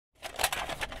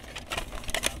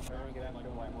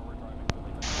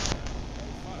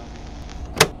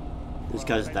It's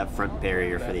because that front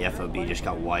barrier for the FOB just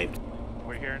got wiped.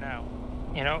 We're here now.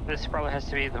 You know, this probably has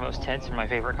to be the most tense and my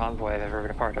favorite convoy I've ever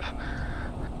been a part of.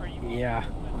 Yeah.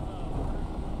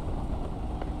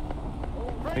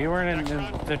 We weren't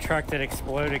in the truck that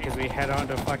exploded because we head on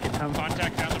to fucking home.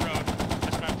 Contact down the road.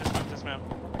 Dismount.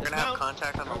 You're gonna have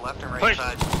contact on the left and right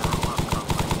side.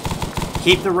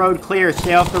 Keep the road clear.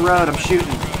 Stay off the road. I'm shooting.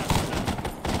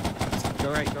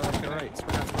 Go right.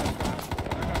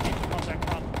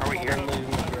 Are we here?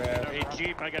 Hey,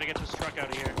 Jeep, I gotta get this truck out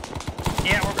of here.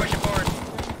 Yeah, we're pushing forward.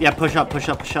 Yeah, push up. Yeah.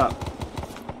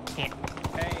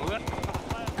 Hey, you're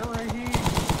right here.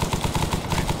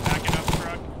 Backing up,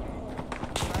 truck.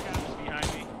 Just behind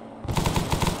me.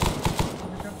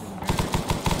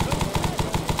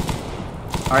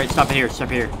 Alright, stop here.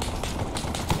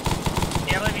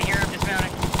 Yeah, let me hear him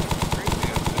dismounting.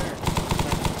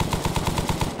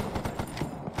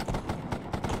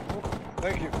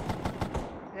 Thank you.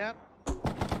 Yep.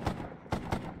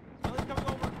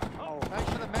 Oh, thanks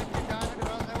for the med you got. That would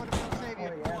have been able to save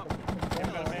you.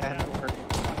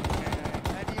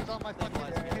 I had to use all my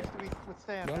fucking kits to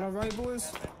withstand. Y'all alright,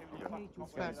 boys?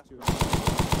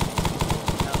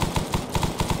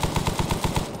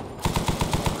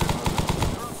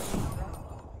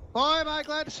 Boy, am I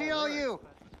glad to see all you.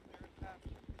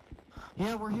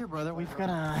 Yeah, we're here, brother. We've got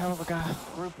a hell of a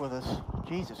group with us.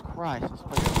 Jesus Christ.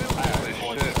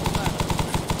 Holy shit.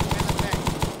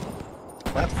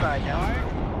 Left side now.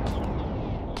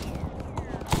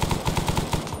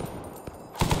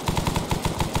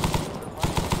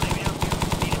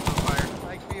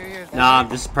 Thanks for your ears. Nah,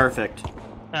 this is perfect.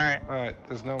 Alright. Alright,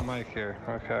 there's no mic here.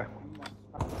 Okay.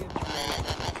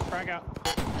 Frag out.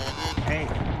 Hey.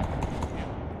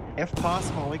 If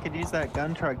possible, we could use that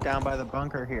gun truck down by the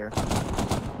bunker here.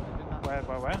 Where?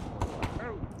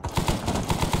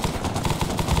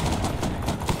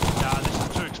 Nah, this is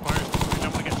too exposed. We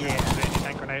don't want to get too close to any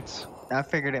tank grenades. I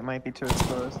figured it might be too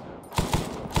exposed.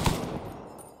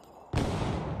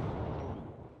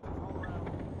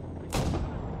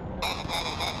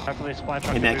 Hopefully supply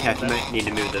truck. Hey, Metcalf, you might need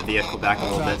to move the vehicle back a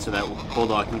little bit so that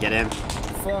Bulldog can get in.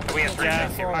 We have 3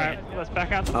 seconds here. Alright, let's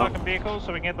back out the fucking vehicle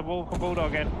so we can get the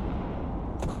Bulldog in.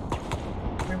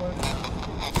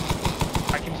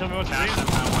 I can tell me what to do.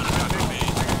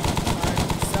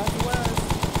 Southwest.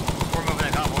 We're moving a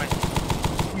convoy.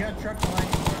 You got a truck behind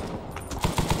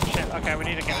you. Shit, okay, we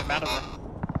need to get him out of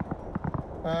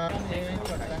there.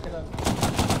 Back it up.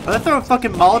 Are they throwing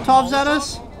fucking Molotovs at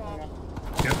us? We're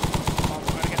gonna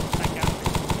get the tank out of here.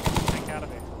 Tank out of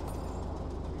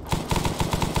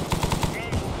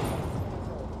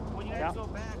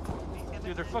here.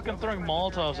 Dude, they're fucking throwing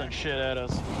Molotovs and shit at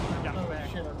us.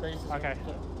 Okay.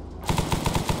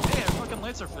 Hey, our fucking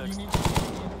lights are fixed.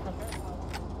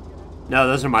 No,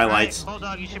 those are my lights.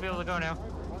 Bulldog, you should be able to go now.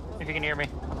 If you can hear me.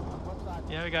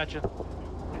 Yeah, we got you.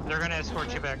 They're gonna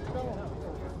escort you back.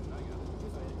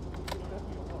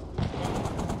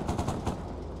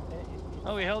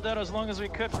 Oh, we held out as long as we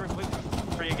could for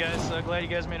you guys. Glad you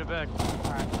guys made it back.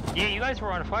 Alright. Yeah, you guys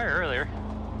were on fire earlier.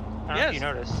 I don't know if you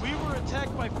noticed. We were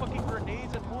attacked by fucking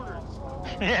grenades and mortars.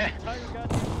 Yeah.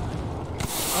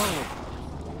 Oh.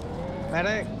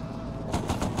 Medic.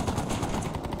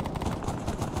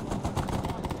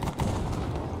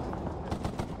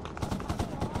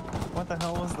 What the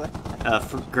hell was that?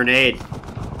 Grenade.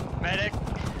 Medic.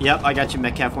 Yep, I got you,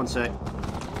 Metcalf. 1 sec.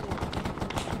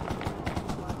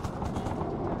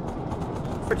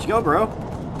 Where'd you go, bro?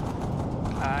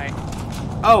 Hi.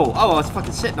 Oh, I was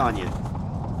fucking sitting on you.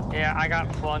 Yeah, I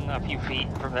got flung a few feet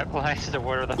from that blast or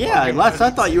whatever the Yeah, fuck it last was. I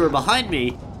thought you were behind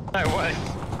me. I was.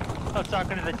 I was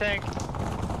talking to the tank.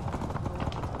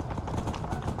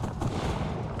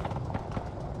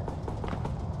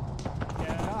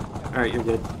 Alright, you're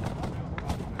good.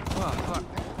 Oh, fuck.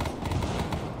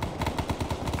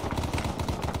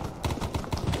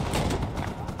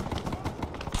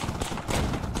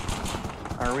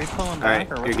 Are we pulling back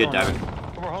Alright, or you're good, Diamond.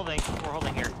 We're holding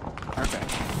here. Okay.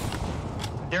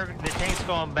 The tank's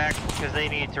going back because they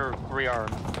need to rearm.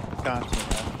 Gotcha.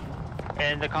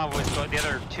 And the convoy's going, the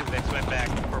other 2 mix went back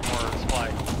for more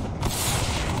supply.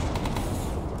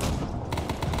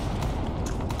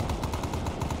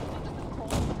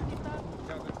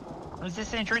 Is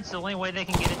this entrance the only way they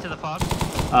can get into the fog?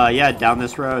 Yeah, down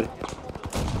this road.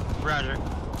 Roger.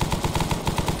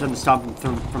 Doesn't stop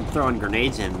them from throwing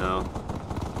grenades in, though.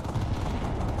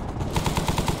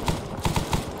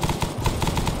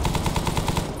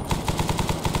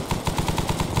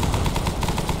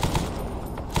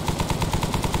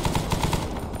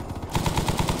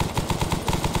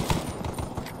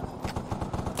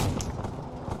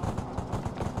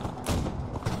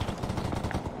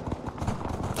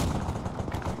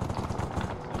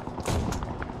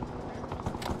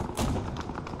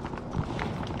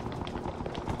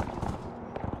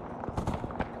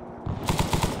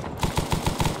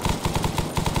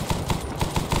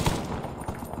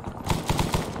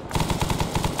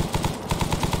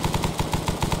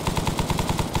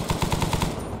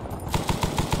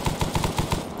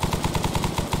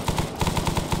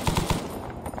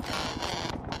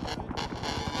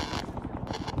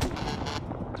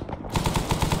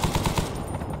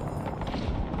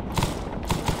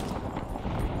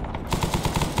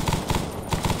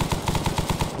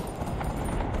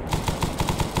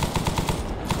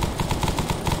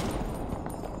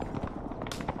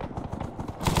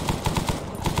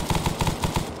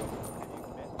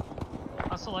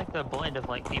 a blend of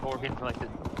like people working for like the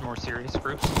more serious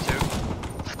groups too.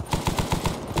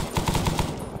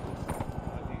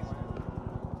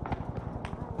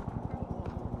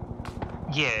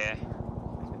 Yeah.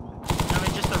 I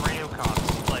mean, just the radio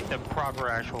comms, like the proper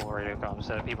actual radio comms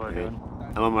that people are doing.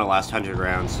 I'm on my last 100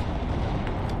 rounds.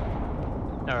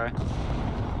 Alright.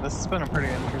 This has been a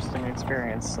pretty interesting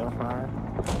experience so far.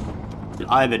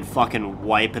 I've been fucking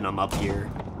wiping them up here.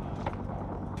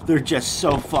 They're just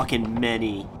so fucking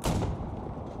many.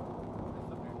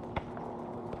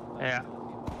 Yeah.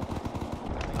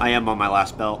 I am on my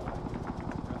last belt.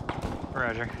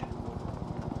 Roger.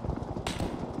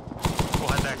 We'll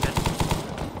head back then.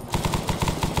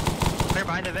 Clear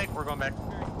behind the Vic, we're going back.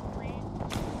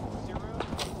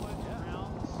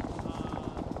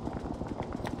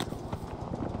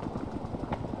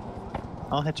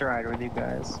 I'll hitch a ride with you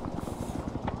guys.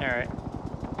 Alright.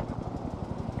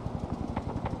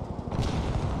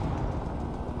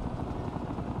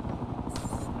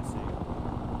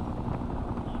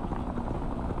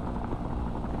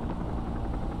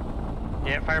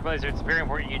 Yeah, Fire Blazer, it's very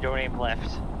important you don't aim left,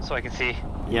 so I can see.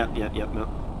 Yep, no.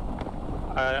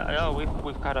 Oh,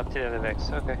 we've caught up to the other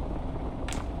Vics, okay.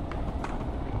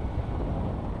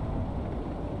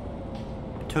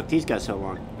 It took these guys so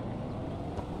long.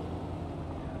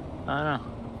 I don't know.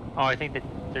 Oh, I think that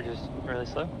they're just really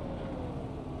slow.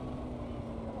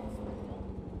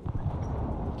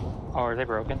 Oh, are they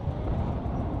broken?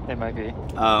 They might be.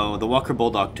 Oh, the Walker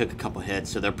Bulldog took a couple hits,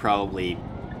 so they're probably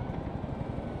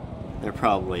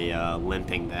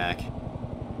limping back.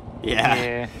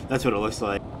 Yeah, that's what it looks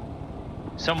like.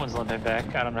 Someone's limping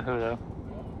back. I don't know who though.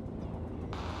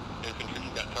 Infantry,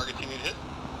 you got targets you need to hit?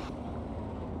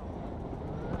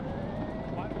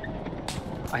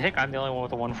 I think I'm the only one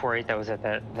with a 148 that was at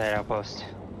that outpost.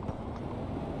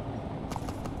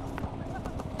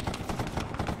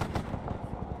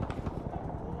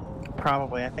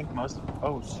 Probably, I think most.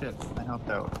 Oh shit! I helped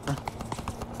out.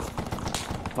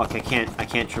 Fuck, I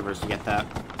can't traverse to get that.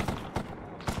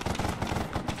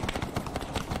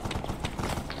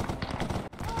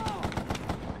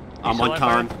 I'm on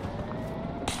con.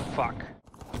 Fuck.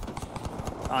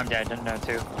 I'm dead. No,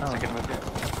 too. Oh. Second move.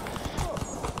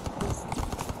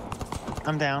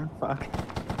 I'm down. Fuck.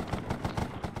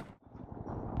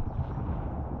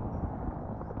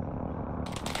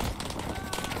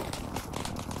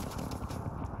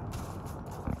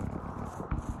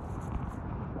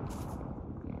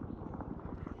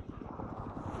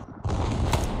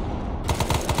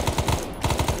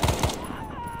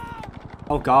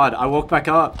 Oh god, I woke back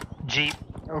up. Jeep.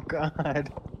 Oh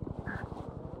god.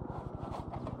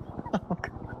 Oh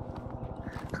god.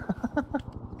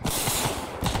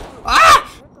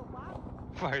 Ah!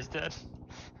 Fire's dead.